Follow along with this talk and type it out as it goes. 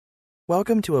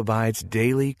Welcome to Abide's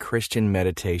Daily Christian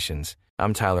Meditations.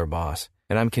 I'm Tyler Boss,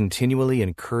 and I'm continually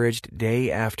encouraged day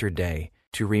after day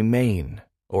to remain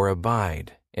or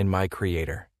abide in my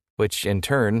Creator, which in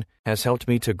turn has helped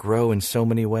me to grow in so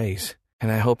many ways.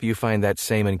 And I hope you find that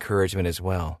same encouragement as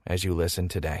well as you listen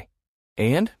today.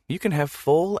 And you can have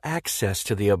full access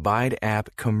to the Abide app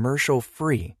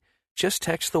commercial-free. Just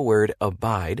text the word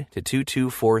ABIDE to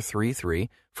 22433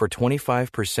 for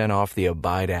 25% off the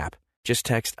Abide app. Just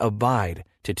text ABIDE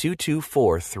to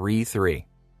 22433.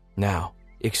 Now,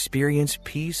 experience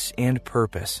peace and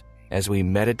purpose as we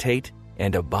meditate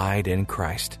and abide in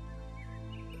Christ.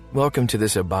 Welcome to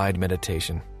this Abide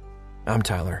meditation. I'm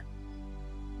Tyler.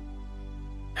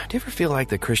 Do you ever feel like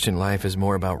the Christian life is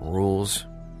more about rules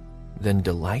than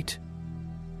delight?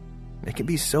 It can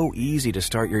be so easy to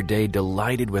start your day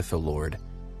delighted with the Lord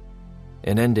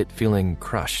and end it feeling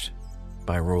crushed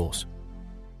by rules.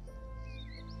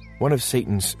 One of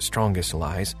Satan's strongest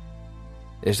lies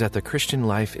is that the Christian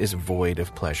life is void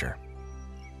of pleasure,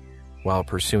 while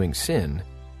pursuing sin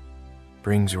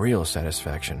brings real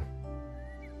satisfaction.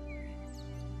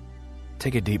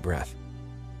 Take a deep breath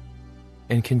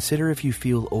and consider if you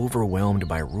feel overwhelmed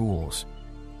by rules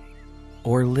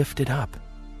or lifted up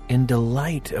in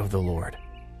delight of the Lord.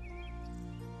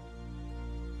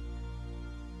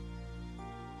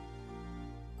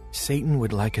 Satan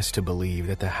would like us to believe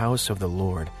that the house of the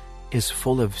Lord is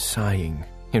full of sighing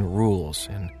and rules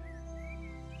and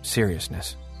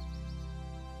seriousness.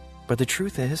 But the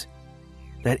truth is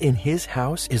that in his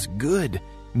house is good,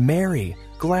 merry,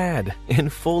 glad, and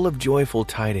full of joyful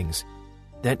tidings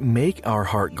that make our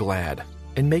heart glad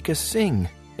and make us sing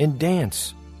and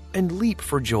dance and leap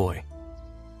for joy.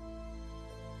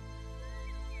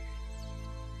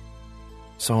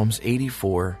 Psalms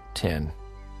 84:10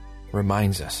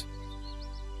 reminds us,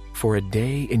 "For a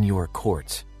day in your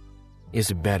courts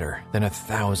is better than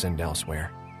 1,000 elsewhere.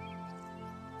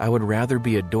 I would rather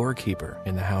be a doorkeeper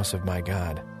in the house of my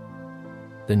God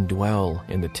than dwell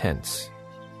in the tents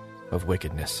of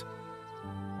wickedness."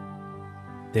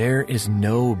 There is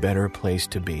no better place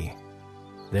to be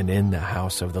than in the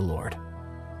house of the Lord.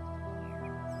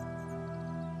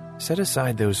 Set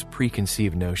aside those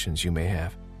preconceived notions you may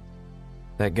have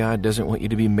that God doesn't want you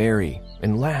to be merry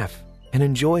and laugh and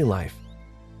enjoy life.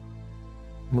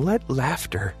 Let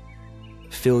laughter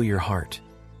fill your heart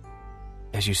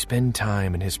as you spend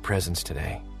time in His presence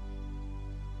today.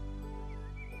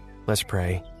 Let's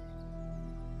pray.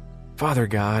 Father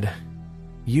God,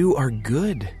 you are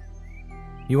good.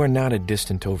 You are not a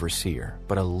distant overseer,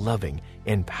 but a loving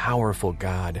and powerful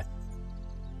God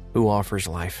who offers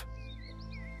life.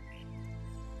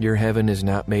 Your heaven is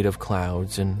not made of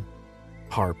clouds and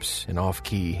harps and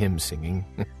off-key hymn singing.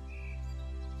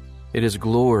 It is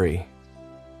glory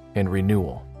and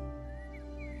renewal.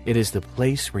 It is the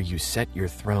place where you set your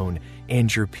throne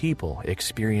and your people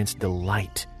experience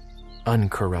delight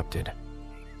uncorrupted.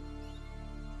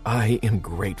 I am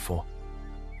grateful.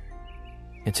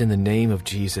 It's in the name of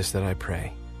Jesus that I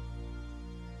pray.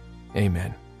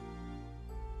 Amen.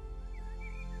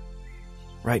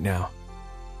 Right now,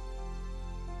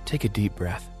 take a deep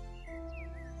breath.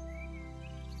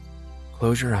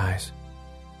 Close your eyes.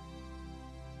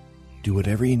 Do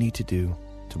whatever you need to do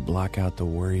to block out the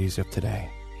worries of today.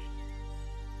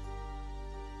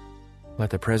 Let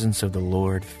the presence of the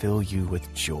Lord fill you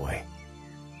with joy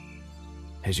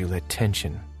as you let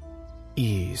tension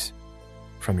ease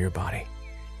from your body.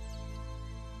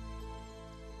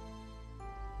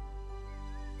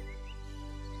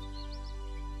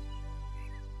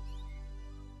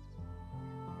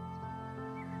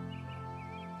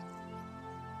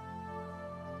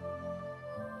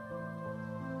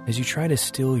 As you try to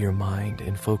still your mind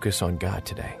and focus on God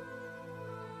today,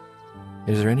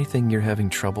 is there anything you're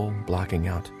having trouble blocking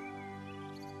out?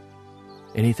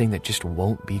 Anything that just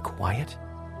won't be quiet?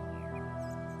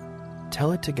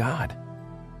 Tell it to God.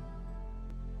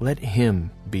 Let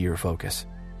Him be your focus.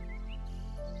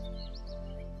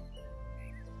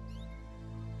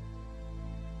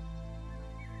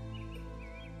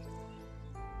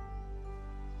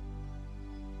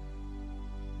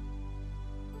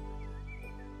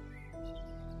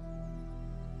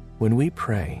 When we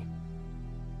pray,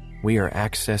 we are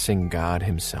accessing God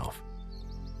Himself.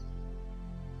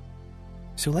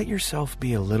 So let yourself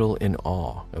be a little in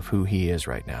awe of who He is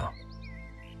right now.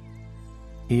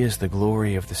 He is the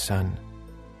glory of the sun,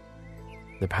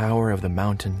 the power of the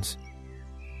mountains,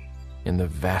 and the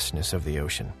vastness of the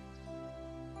ocean.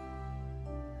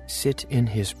 Sit in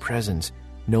His presence,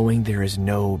 knowing there is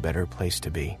no better place to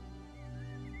be.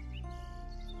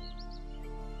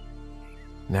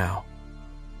 Now,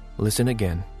 listen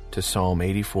again to Psalm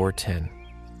 84:10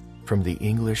 from the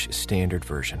English Standard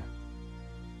Version.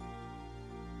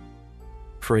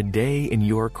 For a day in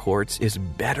your courts is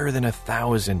better than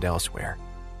 1,000 elsewhere.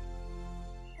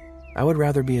 I would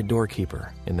rather be a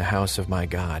doorkeeper in the house of my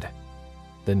God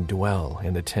than dwell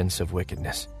in the tents of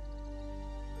wickedness.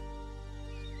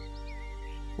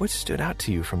 What stood out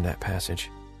to you from that passage?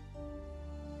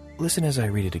 Listen as I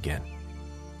read it again.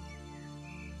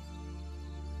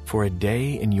 For a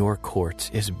day in your courts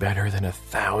is better than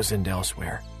 1,000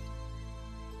 elsewhere.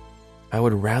 I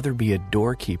would rather be a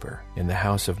doorkeeper in the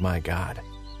house of my God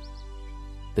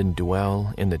than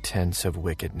dwell in the tents of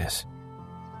wickedness.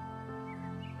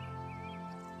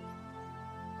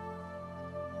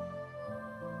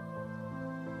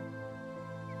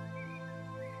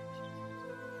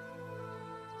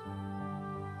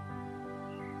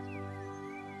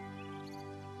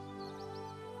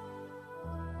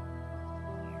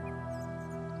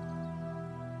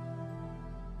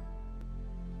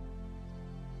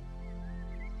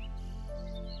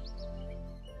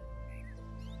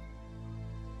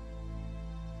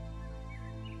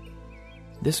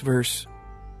 This verse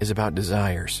is about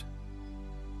desires,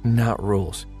 not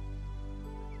rules.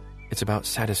 It's about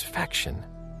satisfaction,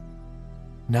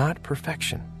 not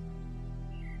perfection.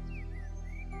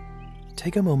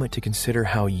 Take a moment to consider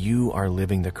how you are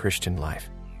living the Christian life.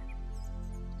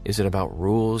 Is it about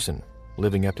rules and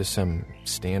living up to some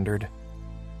standard?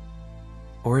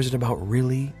 Or is it about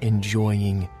really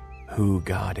enjoying who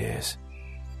God is?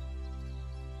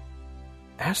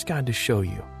 Ask God to show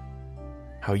you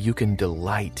how you can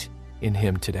delight in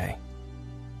Him today.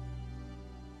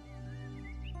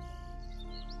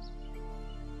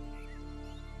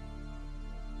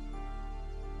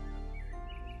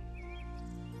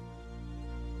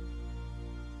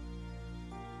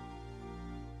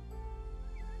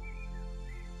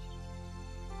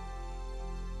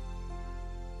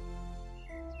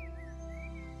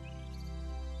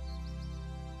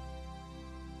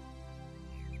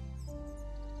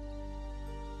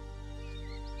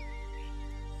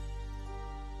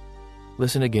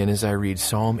 Listen again as I read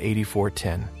Psalm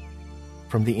 84:10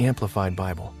 from the Amplified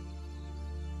Bible.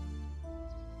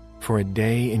 For a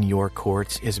day in your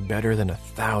courts is better than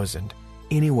 1,000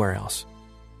 anywhere else.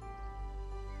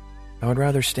 I would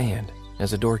rather stand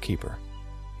as a doorkeeper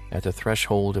at the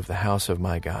threshold of the house of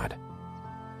my God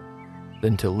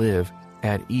than to live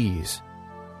at ease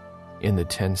in the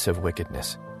tents of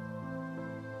wickedness.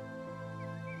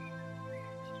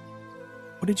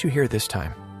 What did you hear this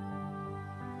time?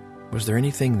 Was there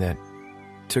anything that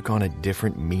took on a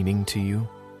different meaning to you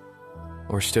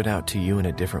or stood out to you in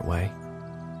a different way?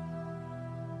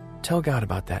 Tell God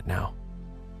about that now.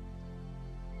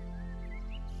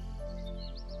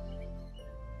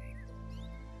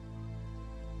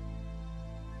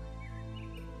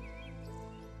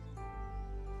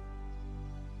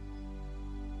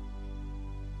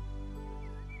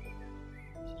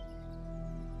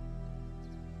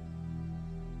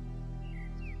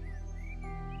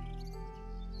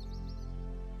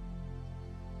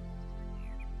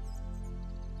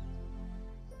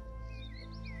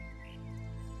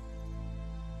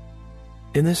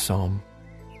 In this psalm,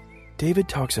 David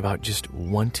talks about just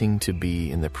wanting to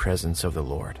be in the presence of the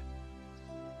Lord.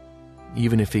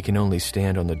 Even if he can only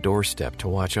stand on the doorstep to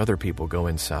watch other people go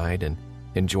inside and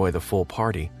enjoy the full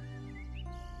party,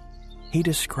 he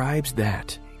describes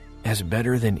that as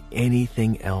better than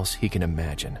anything else he can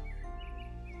imagine.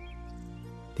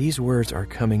 These words are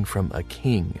coming from a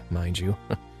king, mind you,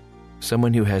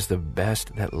 someone who has the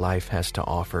best that life has to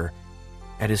offer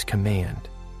at his command,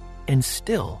 and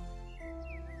still,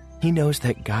 he knows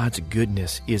that God's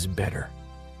goodness is better.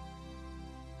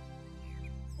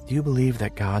 Do you believe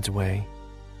that God's way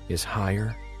is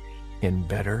higher and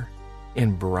better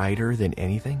and brighter than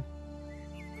anything?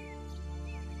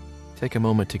 Take a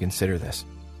moment to consider this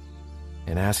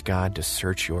and ask God to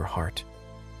search your heart.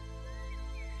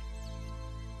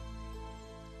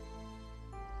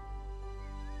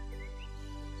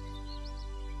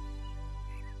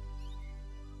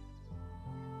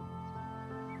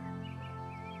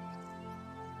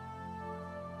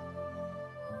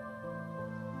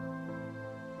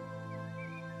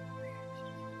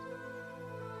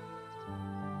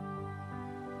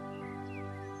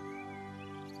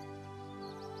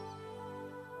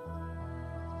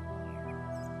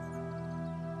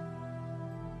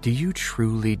 Do you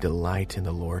truly delight in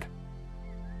the Lord?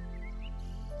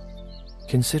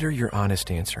 Consider your honest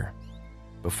answer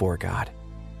before God.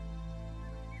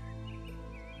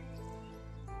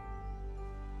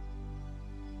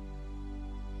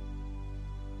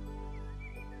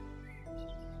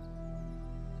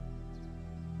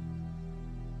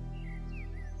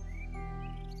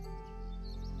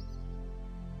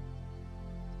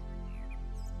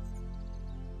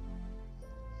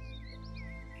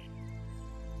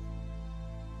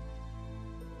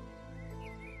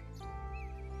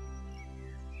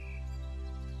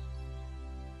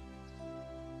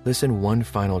 Listen one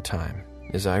final time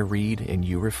as I read and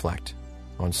you reflect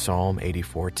on Psalm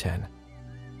 84:10.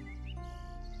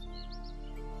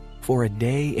 For a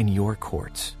day in your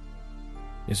courts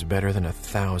is better than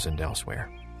 1,000 elsewhere.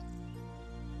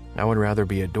 I would rather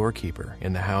be a doorkeeper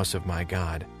in the house of my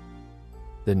God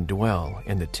than dwell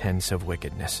in the tents of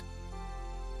wickedness.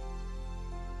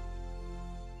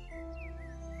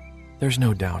 There's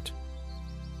no doubt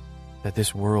that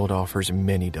this world offers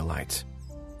many delights.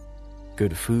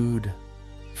 Good food,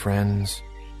 friends,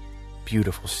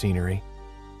 beautiful scenery,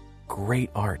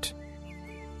 great art.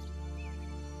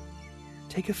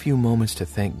 Take a few moments to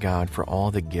thank God for all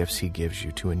the gifts He gives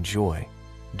you to enjoy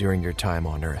during your time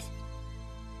on earth.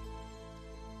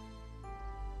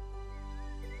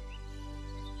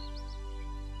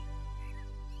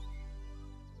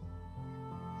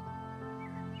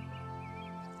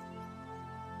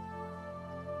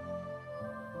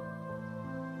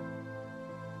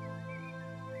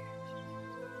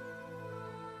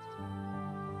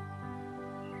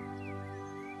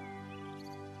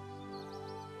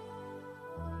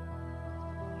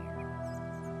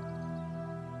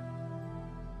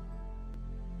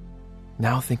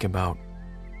 Now think about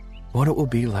what it will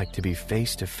be like to be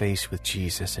face to face with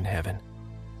Jesus in heaven.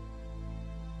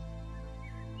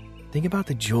 Think about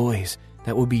the joys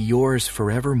that will be yours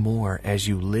forevermore as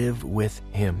you live with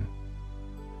Him.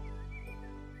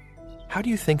 How do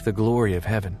you think the glory of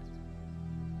heaven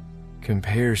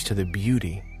compares to the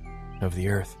beauty of the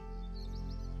earth?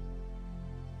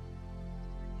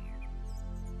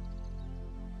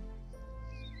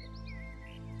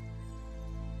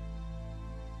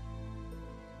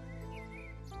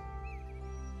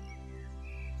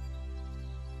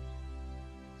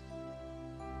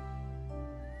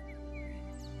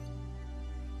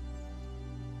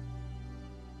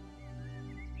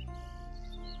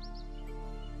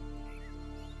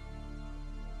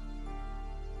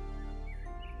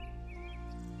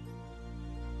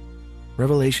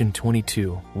 Revelation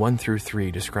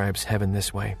 22:1-3 describes heaven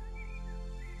this way.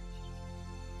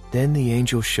 Then the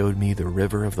angel showed me the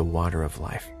river of the water of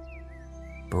life,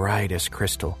 bright as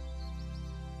crystal,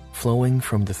 flowing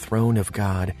from the throne of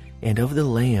God and of the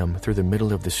Lamb through the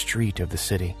middle of the street of the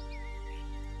city.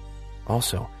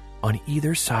 Also, on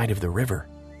either side of the river,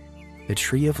 the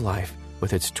tree of life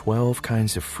with its 12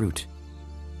 kinds of fruit,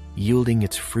 yielding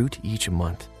its fruit each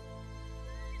month.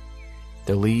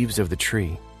 The leaves of the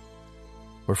tree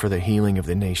were for the healing of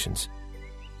the nations.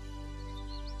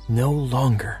 No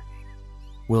longer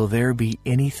will there be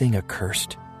anything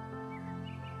accursed,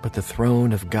 but the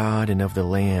throne of God and of the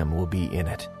Lamb will be in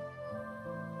it,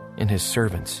 and His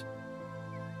servants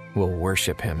will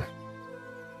worship Him.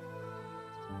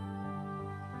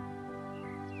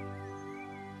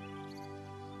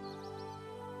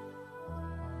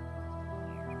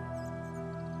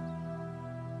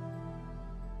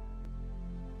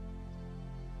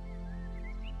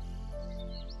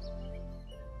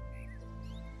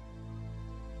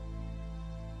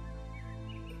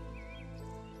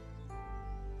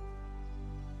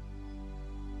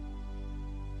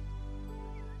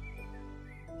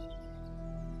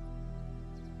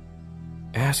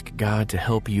 Ask God to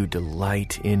help you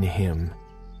delight in Him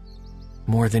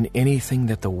more than anything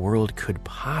that the world could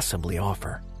possibly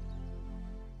offer.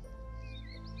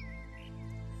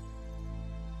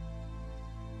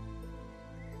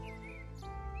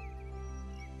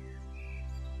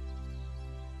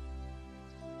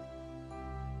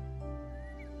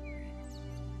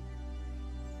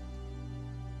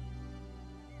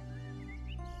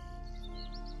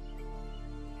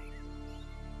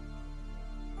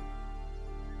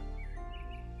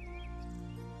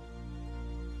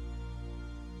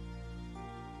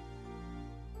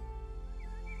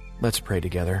 Let's pray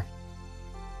together.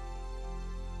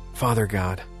 Father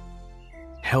God,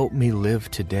 help me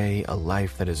live today a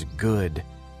life that is good,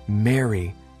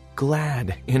 merry,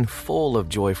 glad, and full of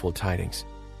joyful tidings.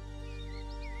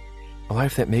 A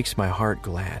life that makes my heart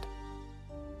glad.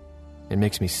 It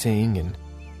makes me sing and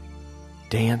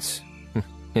dance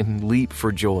and leap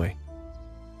for joy.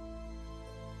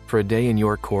 For a day in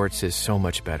your courts is so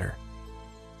much better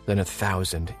than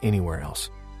 1,000 anywhere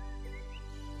else.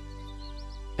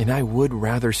 And I would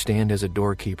rather stand as a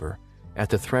doorkeeper at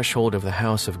the threshold of the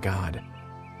house of God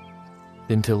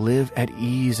than to live at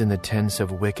ease in the tents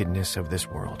of wickedness of this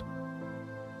world.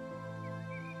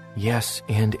 Yes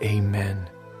and amen.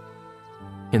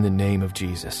 In the name of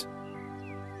Jesus.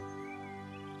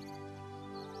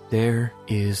 There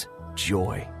is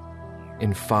joy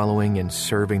in following and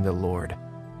serving the Lord.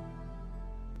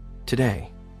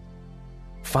 Today,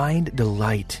 find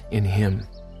delight in Him.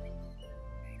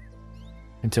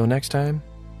 Until next time,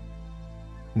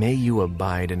 May you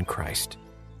abide in Christ.